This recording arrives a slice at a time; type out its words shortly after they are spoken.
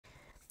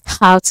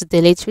how to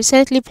delete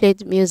recently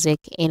played music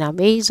in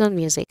Amazon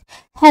Music.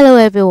 Hello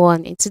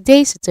everyone, in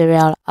today's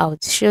tutorial I will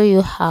show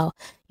you how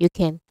you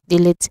can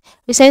delete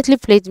recently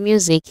played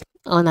music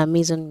on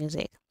Amazon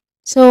Music.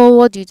 So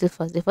what do you do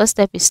first? The first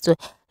step is to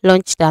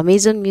launch the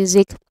Amazon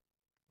Music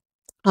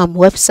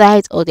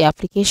website or the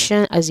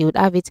application as you would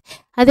have it,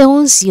 and then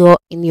once you're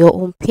in your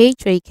home page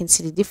where you can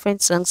see the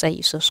different songs that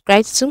you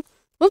subscribe to,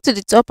 move to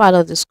the top part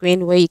of the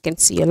screen where you can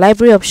see your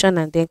library option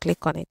and then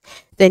click on it.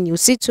 Then you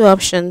see two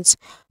options: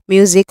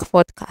 music,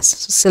 podcast.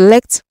 So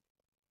select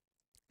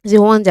the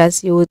one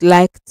that you would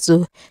like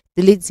to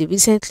delete the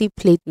recently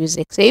played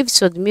music. So if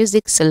so the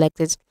music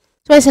selected, so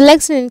by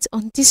selecting it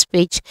on this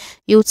page,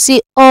 you would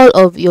see all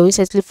of your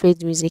recently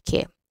played music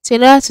here. So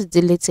in order to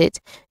delete it,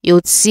 you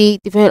would see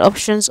different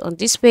options on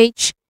this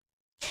page.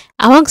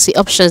 Amongst the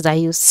options that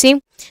you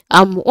see,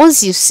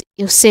 once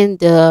you've seen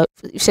the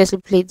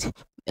recently played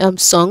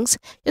songs,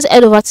 just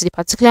head over to the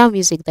particular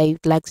music that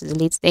you'd like to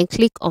delete, then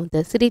click on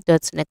the three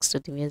dots next to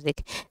the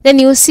music. Then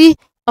you'll see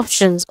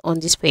options on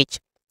this page.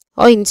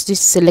 All you need to do is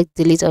select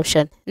delete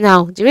option.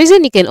 Now the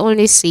reason you can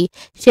only see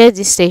share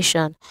this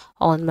station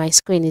on my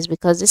screen is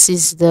because this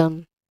is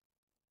the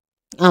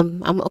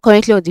I'm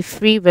currently on the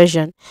free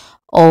version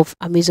of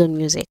Amazon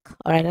Music.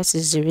 All right, that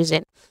is the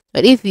reason.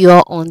 But if you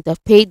are on the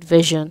paid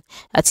version,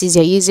 that is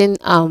you're using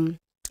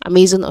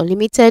Amazon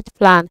Unlimited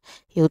plan,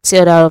 you'll see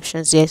other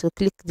options here. So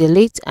click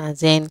delete and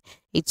then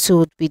it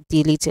would be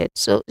deleted.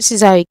 So this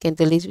is how you can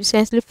delete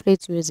recently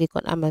played music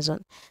on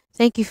Amazon.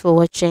 Thank you for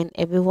watching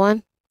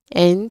everyone,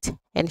 and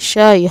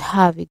ensure you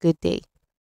have a good day.